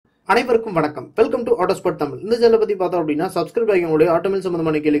அனைவருக்கும் வணக்கம். Welcome to ஆட்டோஸ்பாட் Tamil. இந்த சேனலை பத்தி பார்த்தோம் அப்படின்னா சப்ஸ்கிரைப் ஆகிய ஆட்டோமொபைல்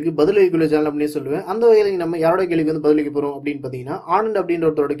சம்பந்தமான கேள்விக்கு பதிலளிக்குள்ள சேனல் அப்படின்னு சொல்லுவேன். அந்த வகையில் நம்ம யாரோட கேள்விக்கு வந்து பதிலளிக்க போறோம் அப்படின்னு பாத்தீங்கன்னா ஆனந்த் அப்படின்ற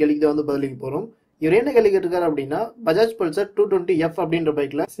ஒருத்தரோட கேள்விக்கு தான் வந்து பதிலளிக்க போறோம். இவர் என்ன கேள்வி கேட்டிருக்காரு அப்படின்னா பஜாஜ் பல்சர் 220F அப்படின்ற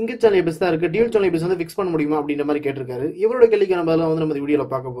பைக்ல சிங்கிள் சேனல் ஏபிஎஸ் தான் இருக்கு, டியூல் சேனல் ஏபிஎஸ் வந்து ஃபிக்ஸ் பண்ண முடியுமா அப்படின்ற மாதிரி கேட்டிருக்காரு. இவரோட கேள்விக்கான பதில வந்து நம்ம வீடியோல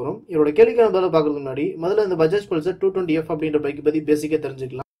பார்க்க போறோம். இவரோட கேள்விக்கான பதில பார்க்கறதுக்கு முன்னாடி முதல்ல இந்த பஜாஜ் பல்சர் 220F அப்படின்ற பைக் பத்தி பேசிக்கா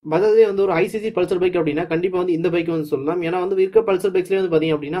தெரிஞ்சுக்கலாம். பஜாஜே வந்து ஒரு ஐசிசி பல்சர் பைக் அப்படின்னா கண்டிப்பா வந்து இந்த பைக் வந்து சொல்லலாம். ஏன்னா வந்து இருக்க பல்சர் பைக்ஸ்ல வந்து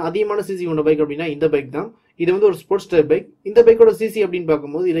பாத்தீங்க அப்படின்னா அதிகமான சிசி கொண்ட பைக் அப்படின்னா இந்த பைக் தான். இது வந்து ஒரு ஸ்போர்ட்ஸ் டைப் பைக். இந்த பைக்கோட சிசி அப்படின்னு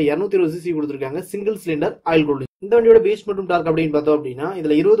பார்க்கும்போது இதுல 220 சிசி கொடுத்திருக்காங்க. Single cylinder oil cooled. இந்த வண்டியோட பேஸ் மற்றும் டார்க் அப்படின்னு பார்த்தோம் அப்படின்னா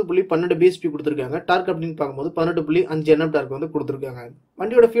இதுல 20.12 பிஎஸ்பி கொடுத்திருக்காங்க. டார்க் அப்படின்னு பார்க்கும்போது 18.5 Nm டார்க் வந்து கொடுத்திருக்காங்க.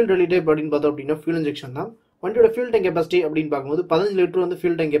 வண்டியோட ஃபியூல் ரெலி டைப் அப்படின்னு பார்த்தோம் அப்படின்னா ஃபியூல் இன்ஜெக்ஷன் தான். வண்டியோட ஃபியூல் டேங்க் கெபாசிட்டி அப்படின்னு பார்க்கும்போது 15 லிட்டர் வந்து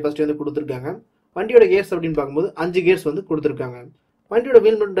ஃபியூல் டேங்க் கெபாசிட்டி வந்து கொடுத்திருக்காங்க. வண்டியோட கியர்ஸ் அப்படின்னு பார்க்கும்போது 5 கியர்ஸ் வந்து கொடுத்திருக்காங்க. வண்டியோட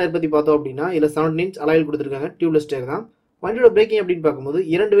வீல் மற்றும் டயர் பத்தி பார்த்தோம் அப்படின்னா இதுல 17 இன்ச் அலாயில் கொடுத்திருக்காங்க. டியூப்லெஸ் டயர் தான். வண்டியோட பிரேக்கிங் அப்படின்னு பார்க்கும்போது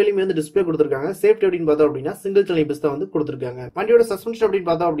இரண்டு வேலையுமே வந்து டிஸ்பிளே கொடுத்திருக்காங்க. சேஃப்டி அப்படின்னு பார்த்தோம் அப்படின்னா சிங்கிள் சேனல் ஏபிஎஸ் தான் வந்து கொடுத்திருக்காங்க. வண்டியோட சஸ்பென்ஷன் அப்படின்னு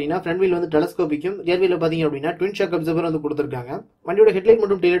பார்த்தோம் அப்படின்னா ஃப்ரண்ட் வீல் வந்து டெலஸ்கோபிக்கும், ரியர் வீல்ல பாத்தீங்க அப்படின்னா ட்வின் ஷாக் அப்சர்வர் வந்து கொடுத்திருக்காங்க. வண்டியோட ஹெட்லைட்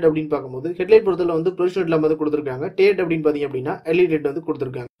மற்றும் டெய்லைட் அப்படின்னு பார்க்கும்போது ஹெட்லைட் பொறுத்தல வந்து ப்ரொஜெக்ஷன் lamp வந்து கொடுத்திருக்காங்க. டெய்லைட் அப்படின்னு பாத்தீங்க அப்படின்னா எல்இடி லைட் வந்து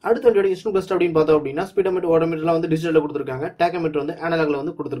கொடுத்திருக்காங்க. அடுத்த வண்டியோட இன்ஸ்ட்ருமென்ட் கிளஸ்டர் அப்படின்னு பார்த்தோம் அப்படின்னா ஸ்பீடோமீட்டர், ஓடோமீட்டர்லாம் வந்து டிஜிட்டல்ல கொடுத்திருக்காங்க. டேக்கோமீட்டர் வந்து அனலாக்ல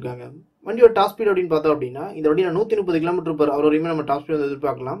வந்து கொடுத்திருக்காங்க. வண்டியோட டாப் ஸ்பீட் அப்படின்னு பார்த்தோம் அப்படின்னா இந்த வண்டியில 130 km/h வரையுமே நம்ம டாப் ஸ்பீட் வந்து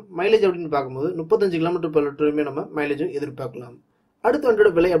எதிர்பார்க்கலாம். மைலேஜ் அப்படின்னு பார்க்கும்போது 35 km/லிட்டருமே நம்ம மைலேஜ் எதிர்பார்க்கலாம். அடுத்த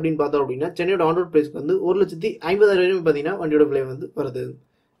வண்டியோட விலை அப்படின்னு பார்த்தோம் அப்படின்னா சென்னையோட ஆன் ரோட் பிரைஸ்க்கு வந்து 1,50,000 பாத்தீங்கன்னா வண்டியோட விலை வந்து வருது.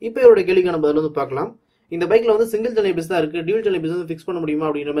 இப்போ இவரோட கேள்விக்கான பதில் வந்து பார்க்கலாம். இந்த பைக்ல வந்து சிங்கிள் சேனல் ஏபிஎஸ் தான் இருக்கு, டியூல் சேனல் ஏபிஎஸ் வந்து ஃபிக்ஸ் பண்ண முடியுமா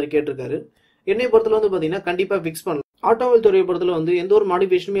அப்படின்ற மாதிரி கேட்டிருக்காரு. என்னை பொறுத்தல வந்து பாத்தீங்கன்னா கண்டிப்பா ஃபிக்ஸ் பண்ணலாம். ஆட்டோமொபைல் துறையை பொறுத்தல வந்து எந்த ஒரு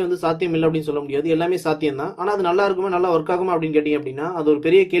மாடிஃபிகேஷனுமே வந்து சாத்தியம் இல்லை அப்படின்னு சொல்ல முடியாது. எல்லாமே சாத்தியம் தான். ஆனா அது நல்லா இருக்குமா, நல்லா ஒர்க் ஆகுமா அப்படின்னு கேட்டீங்க அப்படின்னா அது ஒரு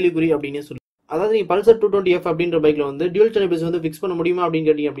பெரிய கேள்விக்குறி அப்படின்னு சொல்லி. அதாவது நீங்க பல்சர் 220F அப்படின்ற பைக்ல வந்து டியூல் சேனல் ஏபிஎஸ் வந்து ஃபிக்ஸ் பண்ண முடியுமா அப்படின்னு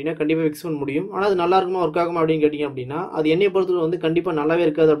கேட்டீங்க அப்படின்னா கண்டிப்பா ஃபிக்ஸ் பண்ண முடியும். ஆனா அது நல்லா இருக்குமா, ஒர்க் ஆகுமா அப்படின்னு கேட்டீங்க அப்படின்னா அது என்னை பொறுத்தல வந்து கண்டிப்பா நல்லாவே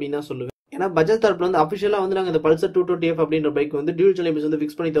இருக்காது அப்படின்னு தான் சொல்லுவேன். ஏன்னா பஜாஜ் தரப்புல வந்து அபிஷியலா வந்து நாங்க இந்த பல்சர் 220F அப்படின்ற பைக் வந்து டியூல் சேனல் ஏபிஎஸ் வந்து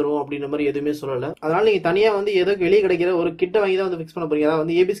ஃபிக்ஸ் பண்ணி தருவோம் அப்படின்ற மாதிரி எதுவுமே சொல்லல. அதனால நீங்க தனியா வந்து ஏதோ வெளியே கிடைக்கிற ஒரு கிட்ட வாங்கி தான் வந்து ஃபிக்ஸ் பண்ண போறீங்க. அதாவது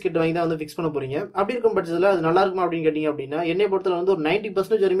வந்து ஏபிஎஸ் கிட்ட வாங்கி தான் வந்து ஃபிக்ஸ் பண்ண போறீங்க. அப்படி இருக்கும் பட்சத்துல அது நல்லா இருக்குமா அப்படின்னு கேட்டீங்க அப்படின்னா என்னை பொறுத்தல வந்து ஒரு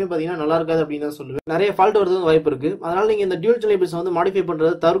 90% வரையுமே பாத்தீங்கன்னா நல்லா இருக்காது அப்படின்னு தான் சொல்லுவேன். நிறைய ஃபால்ட் வரதுக்கு வாய்ப்பு இருக்கு. அதனால நீங்க இந்த டியூல் சேனல் ஏபிஎஸ் வந்து மாடிஃபை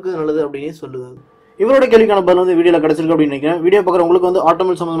பண்றது தவிர்க்கிறது நல்லது அப்படின்னு சொல்லுவேன். இவரோட கேள்விக்கான பதில் வந்து வீடியோல கிடைச்சிருக்கு அப்படின்னு நினைக்கிறேன். வீடியோ பார்க்குற உங்களுக்கு வந்து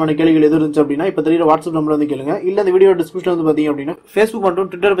ஆட்டோமொபைல் சம்பந்தமான கேள்விகள் எது இருந்துச்சு அப்படின்னா இப்ப தெரியல வாட்ஸ்அப் நம்பர் வந்து கேளுங்க. இல்ல இந்த வீடியோ டிஸ்கிரிப்ஷன் வந்து பாத்தீங்க அப்படின்னா Facebook மற்றும்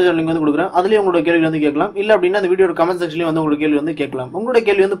ட்விட்டர் பேஜ் லிங்க் வந்து கொடுக்குறேன். அதுலயும் உங்களோட கேள்வி வந்து கேட்கலாம். இல்ல அப்படின்னா இந்த வீடியோட கமெண்ட் செக்ஷன்ல வந்து உங்களோட கேள்வி வந்து கேட்கலாம். உங்களோட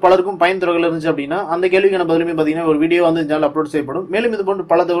கேள்வி வந்து பலருக்கும் பயன் தரகல இருந்துச்சு அப்படின்னா அந்த கேள்விக்கான பதிலுமே பாத்தீங்கன்னா ஒரு வீடியோ வந்து சேனல் அப்லோட் செய்யப்படும். மேலும் இது போன்ற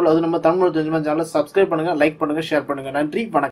பல தகவல் அது நம்ம தமிழ் சேனலை சப்ஸ்கிரைப் பண்ணுங்க, லைக் பண்ணுங்க, ஷேர் பண்ணுங்க. நன்றி, வணக்கம்.